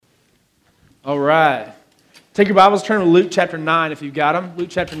All right. Take your Bibles, turn to Luke chapter 9 if you've got them. Luke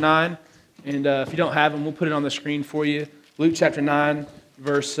chapter 9. And if you don't have them, we'll put it on the screen for you. Luke chapter 9,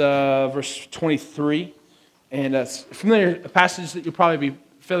 verse 23. And a passage that you'll probably be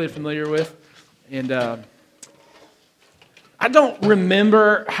fairly familiar with. And I don't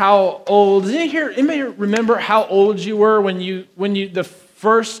remember how old. Does anybody remember how old you were when you the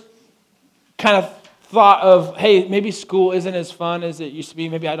first kind of thought of, hey, maybe school isn't as fun as it used to be.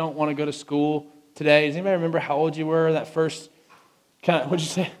 Maybe I don't want to go to school today. Does anybody remember how old you were that first kind of, what'd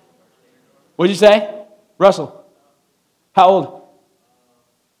you say? What'd you say? Russell, how old?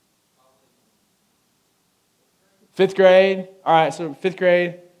 5th grade. All right, so 5th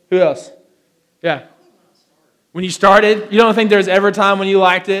grade. Who else? Yeah. When you started, you don't think there's ever a time when you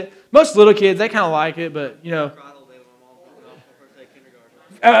liked it? Most little kids, they kind of like it, but, you know.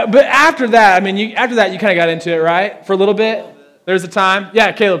 But after that, after that, you kind of got into it, right? For a little bit? There's a time?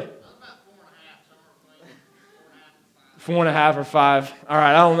 Yeah, Caleb. 4.5 or 5. All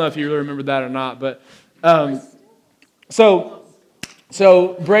right, I don't know if you really remember that or not, but so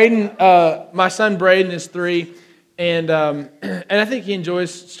Braden, my son Braden is 3, and I think he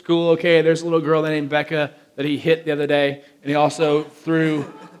enjoys school okay. There's a little girl named Becca that he hit the other day, and he also threw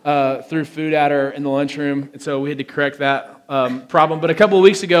food at her in the lunchroom, and so we had to correct that problem. But a couple of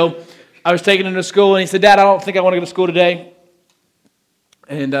weeks ago, I was taking him to school, and he said, "Dad, I don't think I want to go to school today."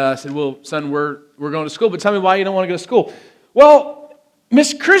 And I said, "Well, son, we're going to school, but tell me why you don't want to go to school." Well,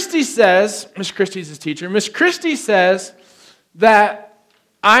 Miss Christie says, Miss Christie's his teacher, Miss Christie says that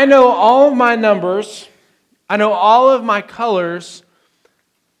I know all of my numbers, I know all of my colors,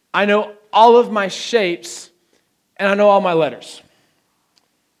 I know all of my shapes, and I know all my letters.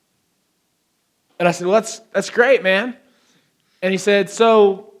 And I said, "Well, that's great, man." And he said,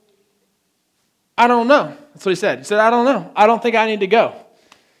 "So, I don't know." That's what he said. He said, "I don't know. I don't think I need to go."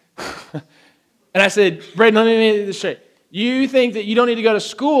 And I said, "Braden, let me make this straight. You think that you don't need to go to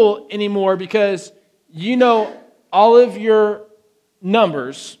school anymore because you know all of your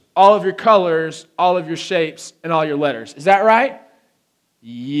numbers, all of your colors, all of your shapes, and all your letters. Is that right?"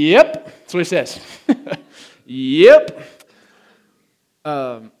 "Yep." That's what he says. Yep.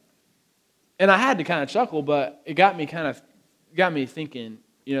 And I had to kind of chuckle, but it got me thinking,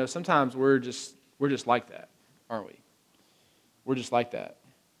 you know, sometimes we're just like that, aren't we? We're just like that.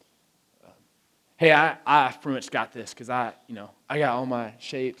 Hey, I pretty much got this because I got all my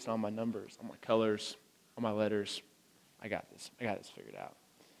shapes, all my numbers, all my colors, all my letters. I got this figured out.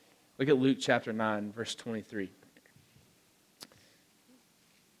 Look at Luke chapter 9, verse 23.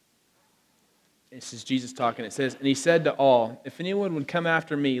 This is Jesus talking. It says, "And he said to all, if anyone would come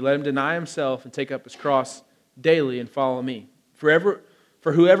after me, let him deny himself and take up his cross daily and follow me.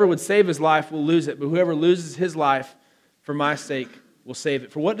 For whoever would save his life will lose it, but whoever loses his life for my sake will save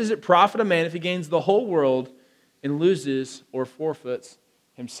it. For what does it profit a man if he gains the whole world and loses or forfeits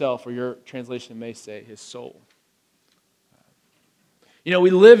himself?" Or your translation may say his soul. You know, we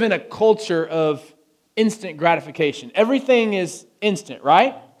live in a culture of instant gratification. Everything is instant,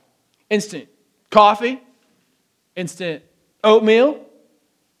 right? Instant coffee, instant oatmeal,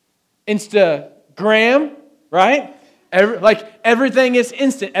 Instagram, right? Everything is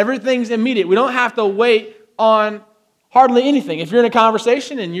instant. Everything's immediate. We don't have to wait on hardly anything. If you're in a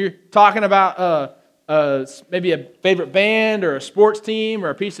conversation and you're talking about maybe a favorite band or a sports team or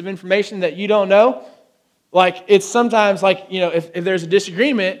a piece of information that you don't know, it's sometimes if there's a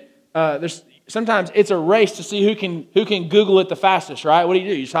disagreement, sometimes it's a race to see who can Google it the fastest, right? What do?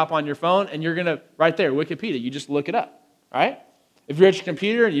 You just hop on your phone and you're gonna right there, Wikipedia. You just look it up, right? If you're at your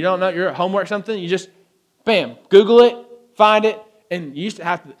computer and you don't know, you're at homework or something, you just bam, Google it, find it, and you used to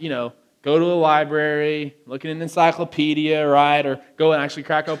have to go to a library, look at an encyclopedia, right? Or go and actually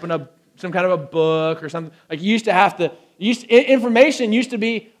crack open some kind of a book or something. Information used to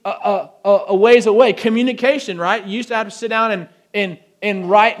be a ways away. Communication, right? You used to have to sit down and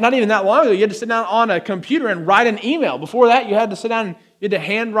write, not even that long ago, you had to sit down on a computer and write an email. Before that, you had to sit down and you had to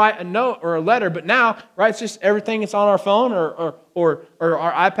handwrite a note or a letter. But now, right, it's just everything that's on our phone or our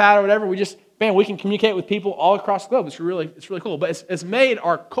iPad or whatever. We can communicate with people all across the globe. It's really cool. But it's made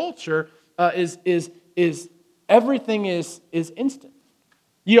our culture is everything is instant.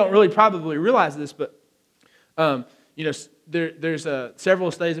 You don't really probably realize this, but there's several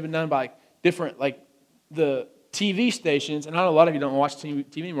studies have been done by different the TV stations, and I know a lot of you don't watch TV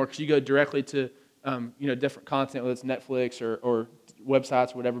anymore because you go directly to different content, whether it's Netflix or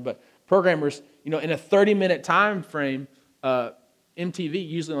websites or whatever. But programmers, in a 30-minute time frame, MTV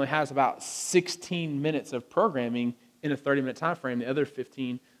usually only has about 16 minutes of programming in a 30-minute time frame. The other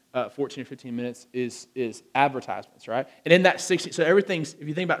 15 14 or 15 minutes is advertisements, right? And in that 60, so everything's, if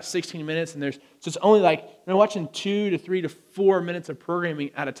you think about 16 minutes, and so it's only like, watching 2 to 3 to 4 minutes of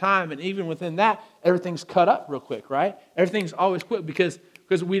programming at a time, and even within that, everything's cut up real quick, right? Everything's always quick because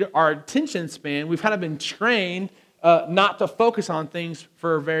our attention span, we've kind of been trained not to focus on things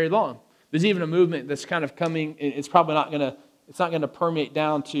for very long. There's even a movement that's kind of coming, it's probably not going to permeate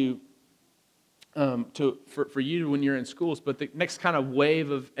down for you when you're in schools, but the next kind of wave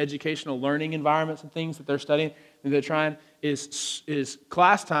of educational learning environments and things that they're studying and they're trying is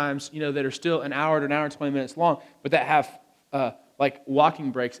class times, that are still an hour to an hour and 20 minutes long, but that have like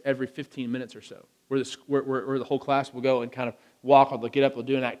walking breaks every 15 minutes or so, where the whole class will go and kind of walk, or they'll get up, they'll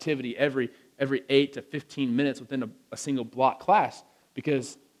do an activity every 8 to 15 minutes within a single block class,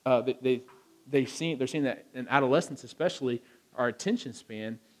 because they're seeing that in adolescence especially, our attention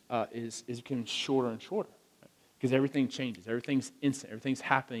span is becoming shorter and shorter, right? Because everything changes, everything's instant, everything's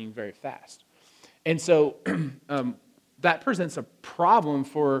happening very fast, and so that presents a problem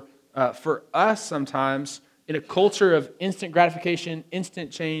for us sometimes in a culture of instant gratification,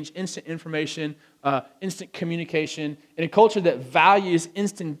 instant change, instant information, instant communication, in a culture that values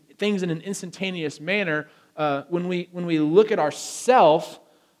instant things in an instantaneous manner. When we look at ourselves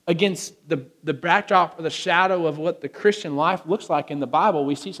against the backdrop or the shadow of what the Christian life looks like in the Bible,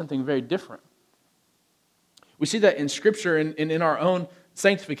 we see something very different. We see that in Scripture and in our own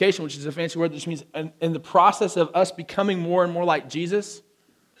sanctification, which is a fancy word that just means in the process of us becoming more and more like Jesus,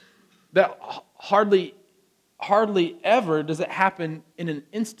 that hardly ever does it happen in an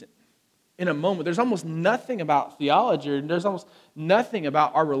instant, in a moment. There's almost nothing about theology, and there's almost nothing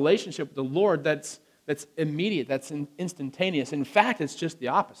about our relationship with the Lord that's immediate, that's instantaneous. In fact, it's just the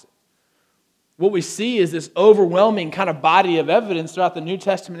opposite. What we see is this overwhelming kind of body of evidence throughout the New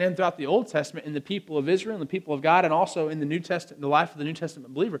Testament and throughout the Old Testament in the people of Israel and the people of God, and also in the New Testament, the life of the New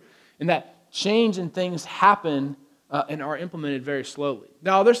Testament believer, and that change and things happen and are implemented very slowly.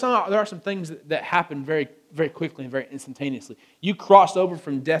 Now, there are some things that happen very, very quickly and very instantaneously. You cross over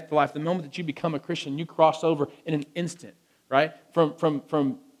from death to life. The moment that you become a Christian, you cross over in an instant, right?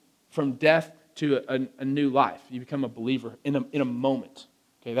 From death to a new life. You become a believer in a moment.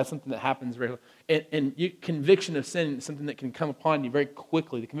 Okay, that's something that happens very, and conviction of sin is something that can come upon you very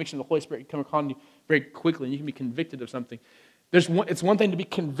quickly. The conviction of the Holy Spirit can come upon you very quickly, and you can be convicted of something. It's one thing to be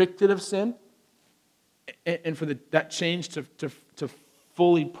convicted of sin, and for that change to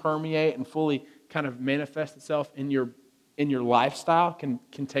fully permeate and fully kind of manifest itself in your lifestyle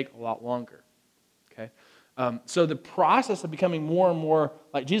can take a lot longer. Okay, so the process of becoming more and more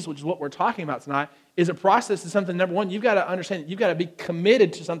like Jesus, which is what we're talking about tonight, is a process. Is something, number one, you've got to understand. You've got to be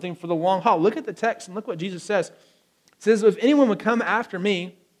committed to something for the long haul. Look at the text and look what Jesus says. It says, "If anyone would come after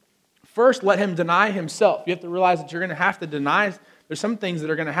me, first let him deny himself." You have to realize that you're going to have to deny. There's some things that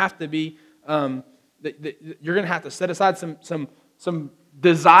are going to have to be. That you're going to have to set aside some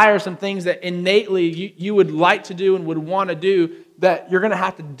desires, some things that innately you would like to do and would want to do, that you're going to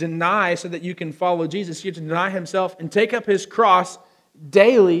have to deny so that you can follow Jesus. You have to deny himself and take up his cross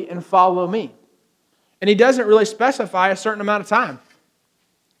daily and follow me. And he doesn't really specify a certain amount of time.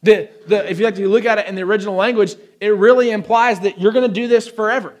 If you like to look at it in the original language, it really implies that you're going to do this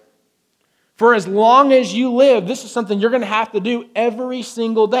forever. For as long as you live, this is something you're going to have to do every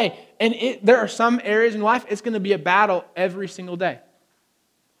single day. And there are some areas in life, it's going to be a battle every single day.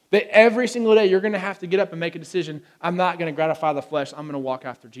 That every single day you're going to have to get up and make a decision. I'm not going to gratify the flesh. I'm going to walk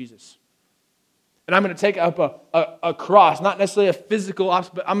after Jesus. And I'm going to take up a cross, not necessarily a physical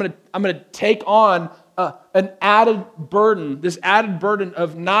obstacle, but I'm going to take on an added burden, this added burden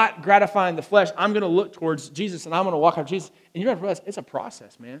of not gratifying the flesh. I'm going to look towards Jesus, and I'm going to walk after Jesus. And you're going to realize it's a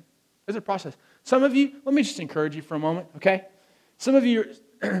process, man. It's a process. Some of you, let me just encourage you for a moment, okay? Some of you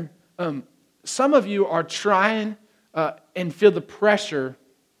are trying and feel the pressure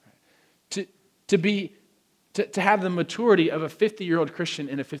to have the maturity of a 50-year-old Christian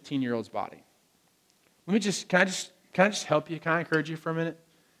in a 15-year-old's body. Can I just help you? Can I encourage you for a minute?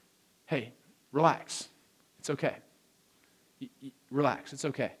 Hey, relax. It's okay. Relax. It's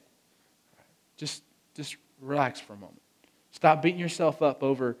okay. Just relax for a moment. Stop beating yourself up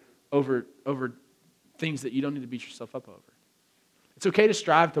over things that you don't need to beat yourself up over. It's okay to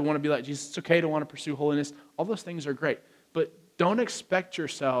strive to want to be like Jesus. It's okay to want to pursue holiness. All those things are great. But don't expect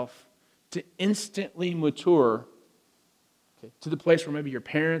yourself to instantly mature to the place where maybe your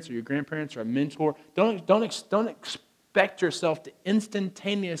parents or your grandparents or a mentor. Don't expect yourself to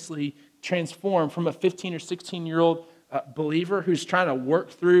instantaneously transform from a 15 or 16-year-old believer who's trying to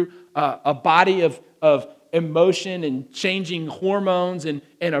work through a body of emotion and changing hormones and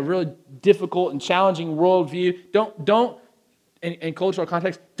a really difficult and challenging worldview. Don't and cultural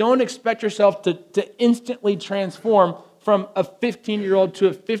context, don't expect yourself to instantly transform from a 15-year-old to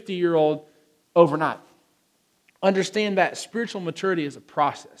a 50-year-old overnight. Understand that spiritual maturity is a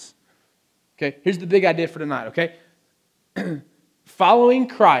process. Okay, here's the big idea for tonight, okay? Following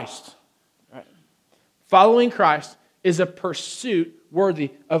Christ, right? Following Christ is a pursuit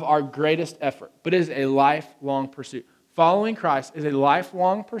worthy of our greatest effort, but it is a lifelong pursuit. Following Christ is a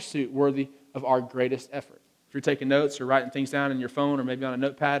lifelong pursuit worthy of our greatest effort. If you're taking notes or writing things down in your phone or maybe on a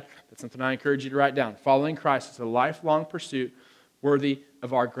notepad, that's something I encourage you to write down. Following Christ is a lifelong pursuit worthy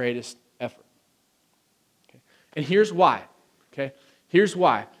of our greatest effort. Okay? And here's why. Okay? Here's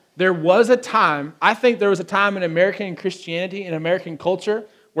why. There was a time, I think there was a time in American Christianity and American culture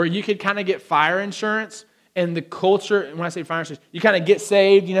where you could kind of get fire insurance, and the culture, and when I say fire insurance, you kind of get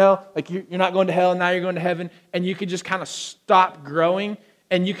saved, like you're not going to hell, now you're going to heaven, and you could just kind of stop growing,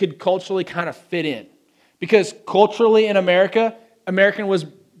 and you could culturally kind of fit in. Because culturally in America, American was,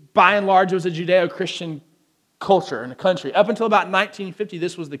 by and large, it was a Judeo-Christian culture in the country. Up until about 1950,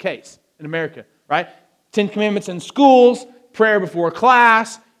 this was the case in America, right? 10 Commandments in schools, prayer before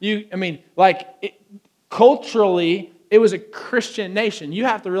class. Culturally, it was a Christian nation. You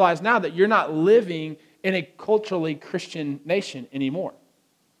have to realize now that you're not living in a culturally Christian nation anymore.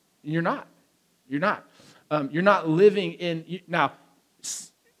 You're not. You're not. You're not living in... Now,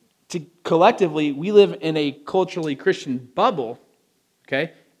 collectively, we live in a culturally Christian bubble,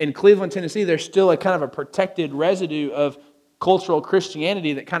 okay? In Cleveland, Tennessee, there's still a kind of a protected residue of cultural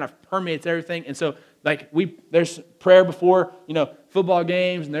Christianity that kind of permeates everything. And so, there's prayer before, football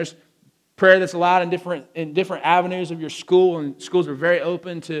games, and there's prayer that's allowed in different avenues of your school, and schools are very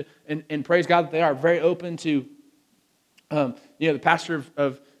open to, and praise God that they are very open to, the pastor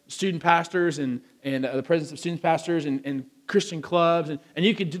of student pastors and the presence of student pastors and Christian clubs, and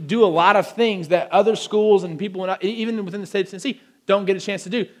you could do a lot of things that other schools and people, even within the state of Tennessee, don't get a chance to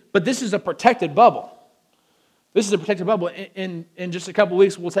do. But this is a protected bubble. This is a protected bubble. In just a couple of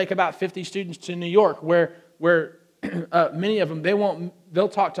weeks, we'll take about 50 students to New York, where many of them, they'll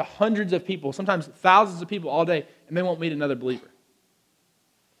talk to hundreds of people, sometimes thousands of people all day, and they won't meet another believer.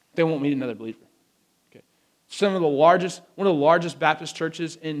 They won't meet another believer. Okay. One of the largest Baptist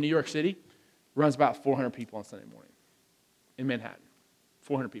churches in New York City runs about 400 people on Sunday morning. In Manhattan,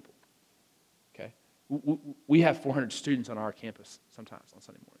 400 people. Okay, we have 400 students on our campus sometimes on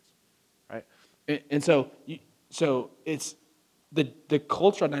Sunday mornings, right? And so it's the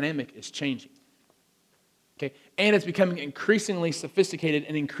cultural dynamic is changing. Okay, and it's becoming increasingly sophisticated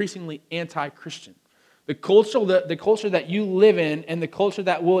and increasingly anti-Christian. The culture that you live in, and the culture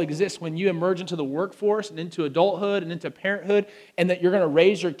that will exist when you emerge into the workforce and into adulthood and into parenthood, and that you're going to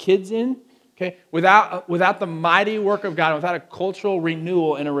raise your kids in. Okay, without the mighty work of God, without a cultural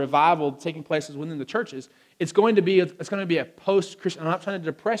renewal and a revival taking place within the churches, it's going to be a post-Christian. I'm not trying to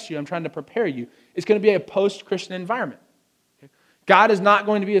depress you. I'm trying to prepare you. It's going to be a post-Christian environment. Okay? God is not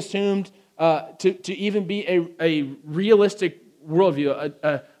going to be assumed to even be a realistic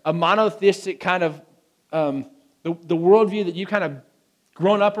worldview, a monotheistic kind of the worldview that you kind of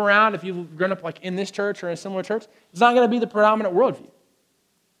grown up around. If you've grown up like in this church or in a similar church, it's not going to be the predominant worldview.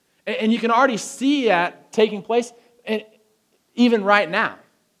 And you can already see that taking place even right now.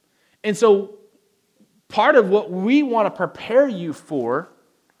 And so part of what we want to prepare you for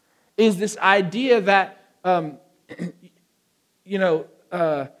is this idea that,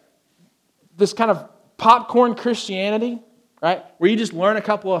 this kind of popcorn Christianity, right? Where you just learn a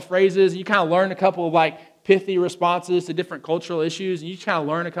couple of phrases, and you kind of learn a couple of pithy responses to different cultural issues, and you just kind of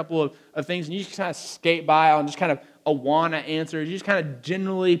learn a couple of things, and you just kind of skate by on just kind of a wanna answer. You just kind of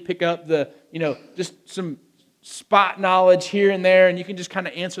generally pick up just some spot knowledge here and there, and you can just kind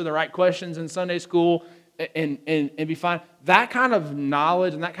of answer the right questions in Sunday school and be fine. That kind of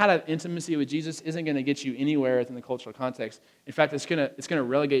knowledge and that kind of intimacy with Jesus isn't going to get you anywhere within the cultural context. In fact, it's going to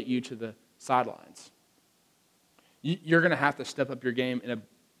relegate you to the sidelines. You're going to have to step up your game in a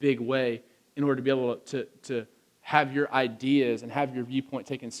big way in order to be able to have your ideas and have your viewpoint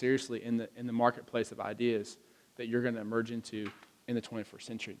taken seriously in the marketplace of ideas that you're going to emerge into in the 21st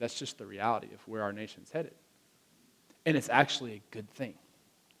century. That's just the reality of where our nation's headed. And it's actually a good thing.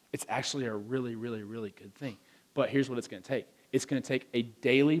 It's actually a really, really, really good thing. But here's what it's going to take. It's going to take a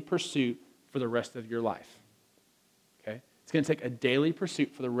daily pursuit for the rest of your life. Okay? It's going to take a daily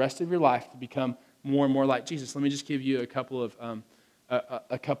pursuit for the rest of your life to become more and more like Jesus. Let me just give you a couple of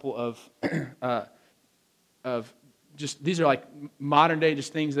just, these are like modern day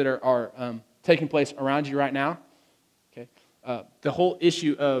just things that are taking place around you right now. Okay, the whole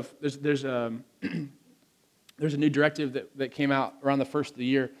issue of there's a new directive that came out around the first of the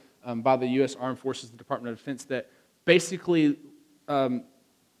year by the U.S. Armed Forces, the Department of Defense, that basically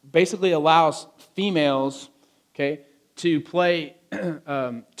basically allows females, okay, to play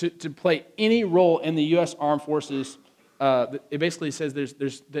to play any role in the U.S. Armed Forces. It basically says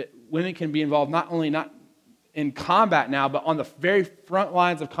that women can be involved not in combat now, but on the very front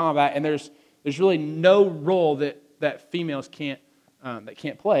lines of combat, and there's really no role that females can't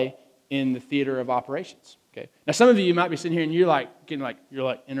play in the theater of operations. Okay. Now, some of you might be sitting here and you're like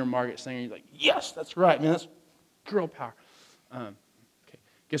inner Margaret Sanger. You're like, yes, that's right, man. That's girl power. Okay.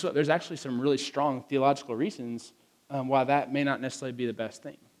 Guess what? There's actually some really strong theological reasons why that may not necessarily be the best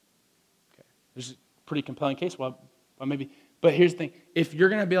thing. Okay. There's a pretty compelling case why maybe. But here's the thing: if you're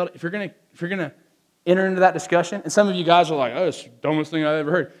gonna enter into that discussion, and some of you guys are like, oh, it's the dumbest thing I've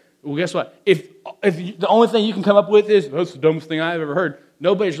ever heard. Well, guess what? If the only thing you can come up with is, that's the dumbest thing I've ever heard,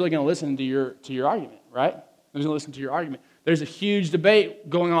 nobody's really going to listen to your argument, right? Nobody's going to listen to your argument. There's a huge debate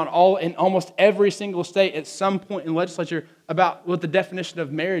going on in almost every single state at some point in the legislature about what the definition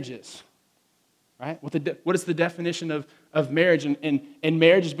of marriage is, right? What is the definition of marriage? And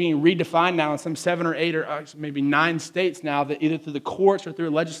marriage is being redefined now in some 7 or 8 or maybe 9 states now, that either through the courts or through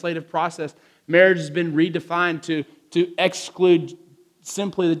a legislative process, marriage has been redefined to exclude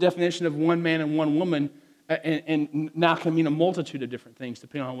simply the definition of one man and one woman, and now can mean a multitude of different things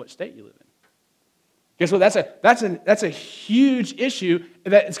depending on what state you live in. Guess what? That's a huge issue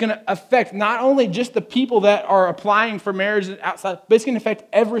that it's going to affect not only just the people that are applying for marriage outside, but it's going to affect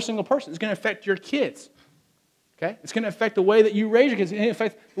every single person. It's going to affect your kids. Okay? It's going to affect the way that you raise your kids. It's going to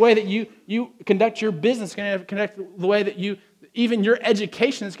affect the way that you conduct your business. It's going to affect the way that even your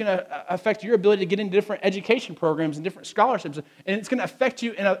education is going to affect your ability to get into different education programs and different scholarships. And it's going to affect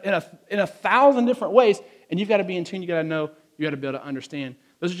you in 1,000 different ways. And you've got to be in tune. You've got to know. You've got to be able to understand.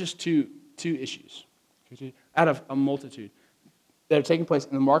 Those are just two issues out of a multitude that are taking place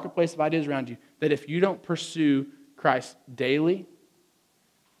in the marketplace of ideas around you, that if you don't pursue Christ daily,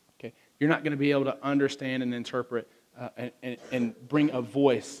 okay, you're not going to be able to understand and interpret and bring a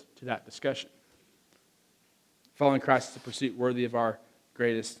voice to that discussion. Following Christ is a pursuit worthy of our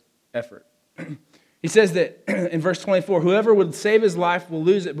greatest effort. He says that in verse 24, whoever would save his life will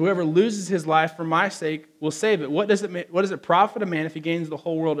lose it. But whoever loses his life for my sake will save it. What does it profit a man if he gains the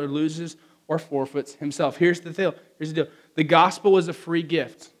whole world or loses or forfeits himself? Here's the deal. The gospel is a free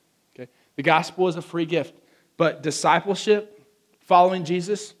gift. Okay? The gospel is a free gift. But discipleship, following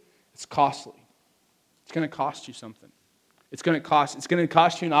Jesus, it's costly. It's going to cost you something. It's going to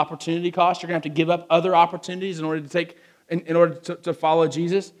cost you an opportunity cost. You're going to have to give up other opportunities in order to follow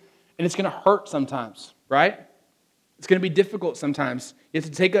Jesus. And it's going to hurt sometimes, right? It's going to be difficult sometimes. You have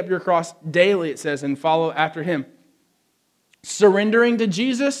to take up your cross daily, it says, and follow after him. Surrendering to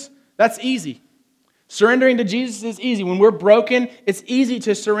Jesus, that's easy. Surrendering to Jesus is easy. When we're broken, it's easy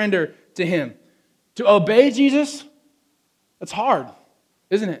to surrender to him. To obey Jesus, that's hard,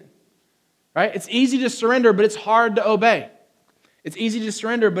 isn't it? Right? It's easy to surrender, but it's hard to obey. It's easy to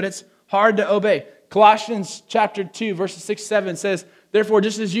surrender, but it's hard to obey. Colossians chapter 2, verses 6-7 says, therefore,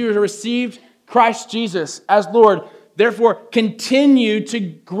 just as you have received Christ Jesus as Lord, therefore continue to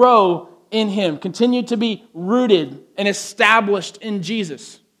grow in him. Continue to be rooted and established in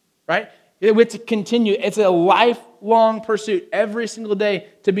Jesus. Right? We have to continue. It's a lifelong pursuit every single day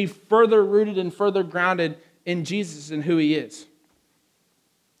to be further rooted and further grounded in Jesus and who he is.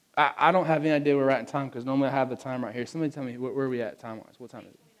 I don't have any idea where we're at in time because normally I have the time right here. Somebody tell me where are we at time-wise? What time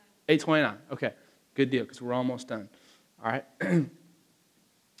is it? 8:29. Okay, good deal because we're almost done. All right.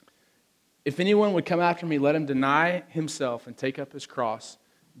 If anyone would come after me, let him deny himself and take up his cross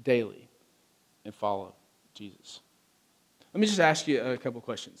daily and follow Jesus. Let me just ask you a couple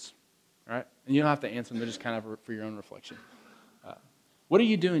questions. All right? And you don't have to answer them. They're just kind of for your own reflection. What are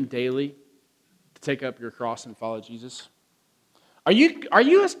you doing daily to take up your cross and follow Jesus? Are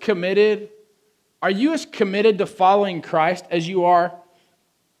you as committed to following Christ as you are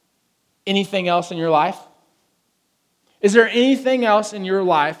anything else in your life? Is there anything else in your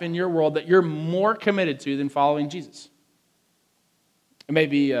life, in your world, that you're more committed to than following Jesus? It may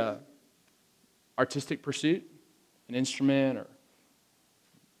be artistic pursuit, an instrument, or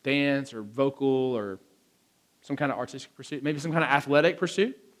dance, or vocal, or some kind of artistic pursuit. Maybe some kind of athletic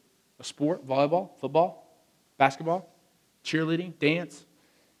pursuit, a sport, volleyball, football, basketball, cheerleading, dance.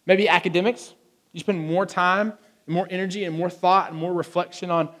 Maybe academics. You spend more time, and more energy, and more thought, and more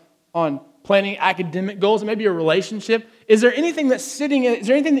reflection on planning academic goals, and maybe a relationship. Is there anything is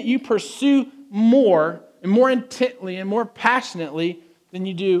there anything that you pursue more and more intently and more passionately than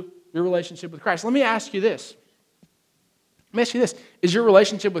you do your relationship with Christ? Let me ask you this. Is your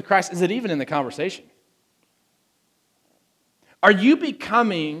relationship with Christ, is it even in the conversation? Are you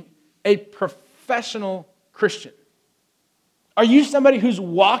becoming a professional Christian? Are you somebody who's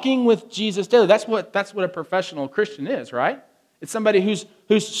walking with Jesus daily? That's what a professional Christian is, right? It's somebody who's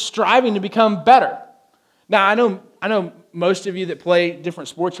striving to become better. Now, I know most of you that play different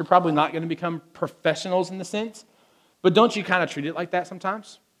sports, you're probably not going to become professionals in the sense, but don't you kind of treat it like that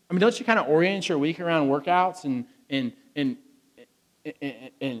sometimes? I mean, don't you kind of orient your week around workouts and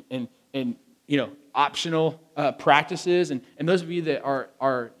optional practices? And those of you that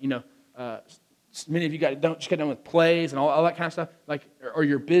are many of you just got done with plays and all that kind of stuff, like or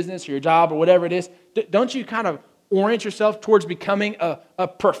your business or your job or whatever it is. Don't you kind of orient yourself towards becoming a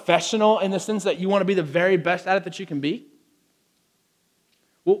professional in the sense that you want to be the very best at it that you can be?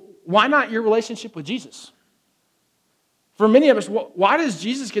 Well, why not your relationship with Jesus? For many of us, why does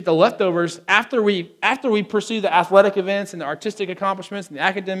Jesus get the leftovers after we pursue the athletic events and the artistic accomplishments and the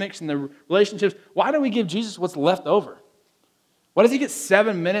academics and the relationships? Why do we give Jesus what's left over? Why does he get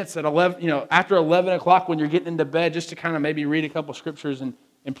 7 minutes at 11, after 11 o'clock when you're getting into bed just to kind of maybe read a couple scriptures and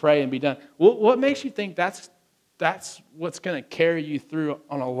pray and be done? What makes you think that's what's going to carry you through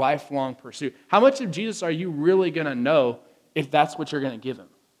on a lifelong pursuit? How much of Jesus are you really going to know if that's what you're going to give him?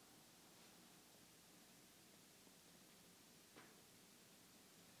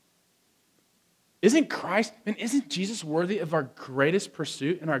 Isn't Jesus worthy of our greatest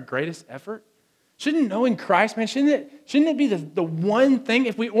pursuit and our greatest effort? Shouldn't knowing Christ, man, shouldn't it be the one thing?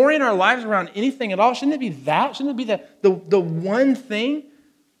 If we orient our lives around anything at all, shouldn't it be that? Shouldn't it be the one thing?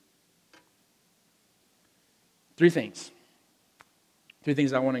 Three things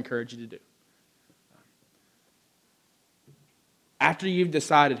I want to encourage you to do. After you've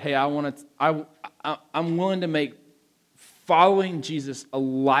decided, hey, I'm willing to make following Jesus a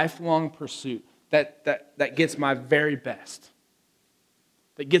lifelong pursuit that gets my very best.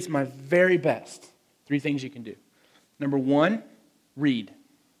 That gets my very best. Three things you can do. Number one, read.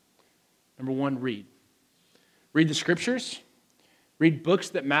 Read the scriptures. Read books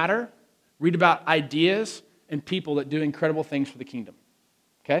that matter. Read about ideas and people that do incredible things for the kingdom.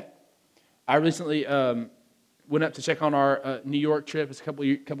 Okay? I recently went up to check on our New York trip. It's a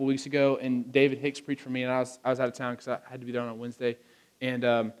couple weeks ago, and David Hicks preached for me, and I was out of town because I had to be there on a Wednesday. And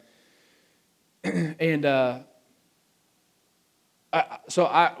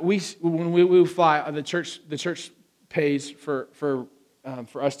when we fly, the church pays for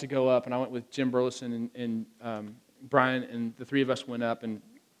us to go up, and I went with Jim Burleson and Brian, and the three of us went up, and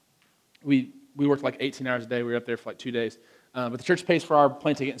we worked like 18 hours a day. We were up there for like 2 days, but the church pays for our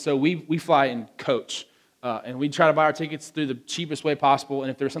plane ticket, and so we fly in coach, and we try to buy our tickets through the cheapest way possible.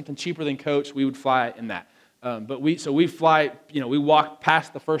 And if there was something cheaper than coach, we would fly in that. But we fly, we walk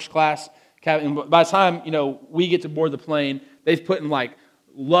past the first class cabin. And by the time we get to board the plane, they've put in like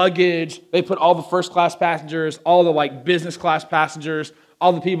luggage. They put all the first class passengers, all the like business class passengers,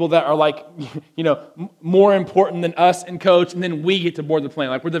 all the people that are like, more important than us in coach, and then we get to board the plane.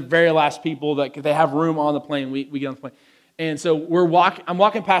 Like we're the very last people that they have room on the plane. We get on the plane, and so I'm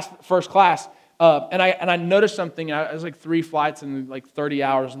walking past first class, and I noticed something. It was like 3 flights in like 30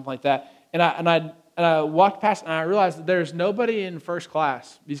 hours, something like that, and I walked past, and I realized that there's nobody in first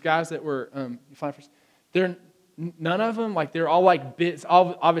class. These guys that were flying first, none of them, like they're all like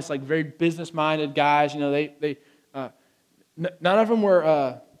obviously like very business-minded guys. None of them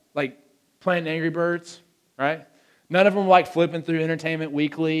were like playing Angry Birds, right? None of them were like flipping through Entertainment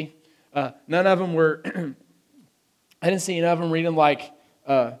Weekly. None of them were. I didn't see enough of them reading like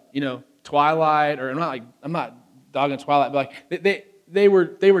Twilight, or I'm not dogging Twilight, but like they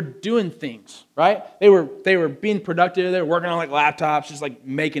were doing things, right? They were being productive. They were working on like laptops, just like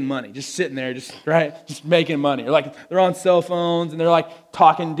making money, just sitting there, just making money. Or like they're on cell phones and they're like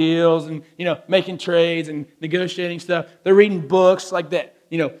talking deals and making trades and negotiating stuff. They're reading books like that,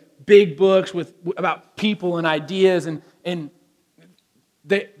 big books about people and ideas, and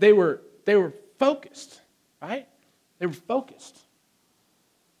they were focused, right? They were focused.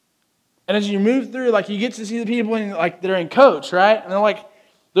 And as you move through, like you get to see the people in, like they're in coach, right? And they're like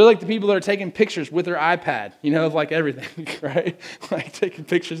the people that are taking pictures with their iPad, of like everything, right? Like taking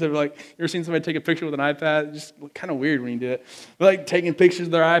pictures of like, you ever seen somebody take a picture with an iPad? It's just kind of weird when you do it. But like taking pictures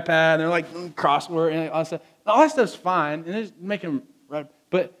of their iPad, and they're like crossword and all that stuff. And all that stuff's fine, and it's making them right.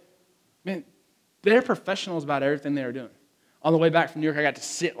 But man, they're professionals about everything they were doing. On the way back from New York, I got to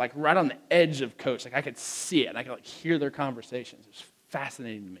sit like right on the edge of coach. Like I could see it, and I could like hear their conversations. It was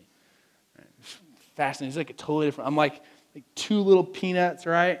fascinating to me. Fascinating. It's like a totally different. I'm like 2 little peanuts,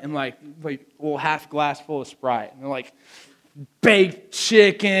 right? And like a little half glass full of Sprite. And they're like baked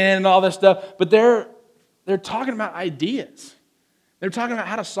chicken and all this stuff. But they're talking about ideas. They're talking about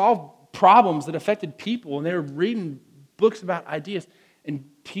how to solve problems that affected people. And they were reading books about ideas and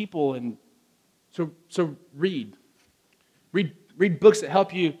people. And so read. Read books that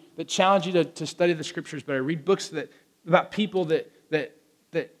help you, that challenge you to study the scriptures better. Read books about people that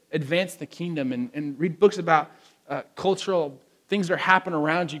advance the kingdom, and read books about cultural things that are happening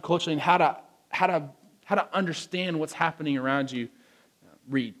around you culturally and how to understand what's happening around you.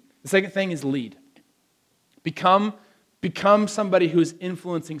 Read. The second thing is lead. Become somebody who is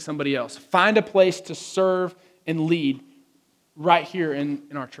influencing somebody else. Find a place to serve and lead right here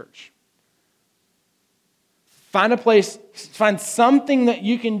in our church. Find a place, find something that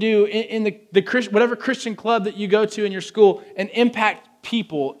you can do in the whatever Christian club that you go to in your school and impact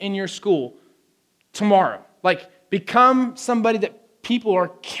people in your school tomorrow. Like, become somebody that people are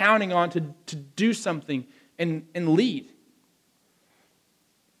counting on to do something and lead.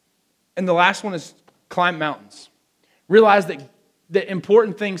 And the last one is climb mountains. Realize that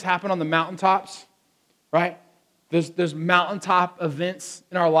important things happen on the mountaintops, right? There's mountaintop events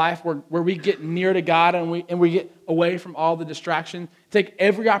in our life where we get near to God and we get away from all the distraction. Take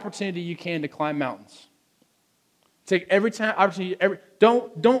every opportunity you can to climb mountains. Take every opportunity.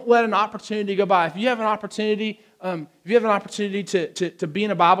 Don't let an opportunity go by. If you have an opportunity, to be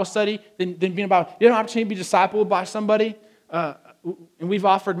in a Bible study, then be in a Bible. You have an opportunity to be discipled by somebody. And we've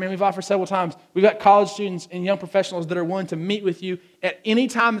offered several times. We've got college students and young professionals that are willing to meet with you at any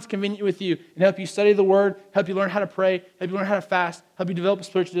time that's convenient with you and help you study the Word, help you learn how to pray, help you learn how to fast, help you develop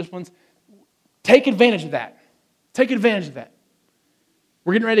spiritual disciplines. Take advantage of that. Take advantage of that.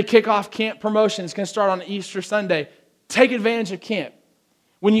 We're getting ready to kick off camp promotion. It's going to start on Easter Sunday. Take advantage of camp.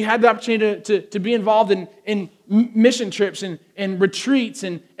 When you had the opportunity to be involved in mission trips and retreats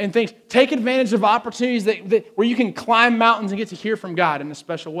and things, take advantage of opportunities where you can climb mountains and get to hear from God in a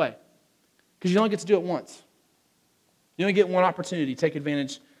special way. Because you only get to do it once. You only get one opportunity. Take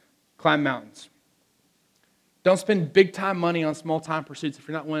advantage, climb mountains. Don't spend big-time money on small-time pursuits if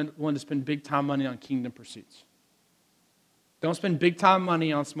you're not willing to spend big-time money on kingdom pursuits. Don't spend big-time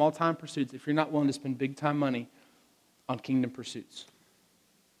money on small-time pursuits if you're not willing to spend big-time money on kingdom pursuits.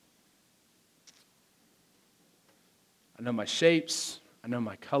 I know my shapes, I know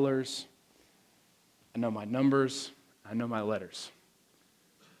my colors, I know my numbers, I know my letters.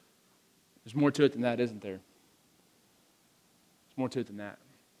 There's more to it than that, isn't there? There's more to it than that.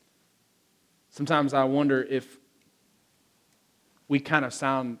 Sometimes I wonder if we kind of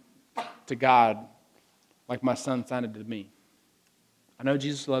sound to God like my son sounded to me. I know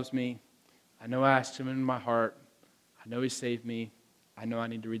Jesus loves me. I know I asked him in my heart. I know he saved me. I know I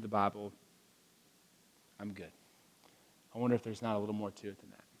need to read the Bible. I'm good. I wonder if there's not a little more to it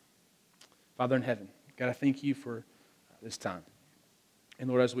than that. Father in heaven, God, I thank you for this time. And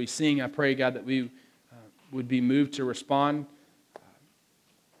Lord, as we sing, I pray, God, that we would be moved to respond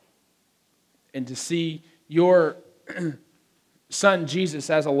and to see your son Jesus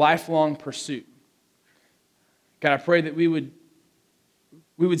as a lifelong pursuit. God, I pray that we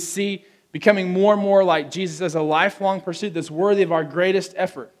would see becoming more and more like Jesus as a lifelong pursuit that's worthy of our greatest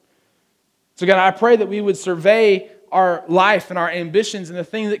effort. So God, I pray that we would survey our life and our ambitions and the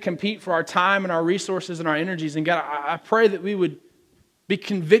things that compete for our time and our resources and our energies. And God, I pray that we would be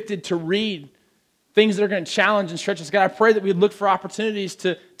convicted to read things that are going to challenge and stretch us. God, I pray that we'd look for opportunities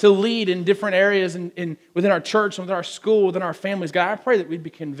to lead in different areas within our church, and within our school, within our families. God, I pray that we'd be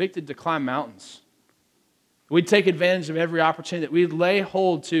convicted to climb mountains. We'd take advantage of every opportunity, that we'd lay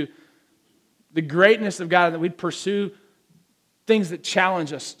hold to the greatness of God, and that we'd pursue things that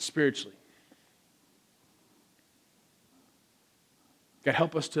challenge us spiritually. God,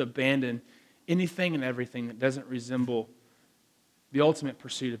 help us to abandon anything and everything that doesn't resemble the ultimate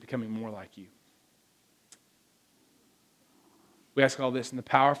pursuit of becoming more like you. We ask all this in the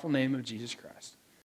powerful name of Jesus Christ.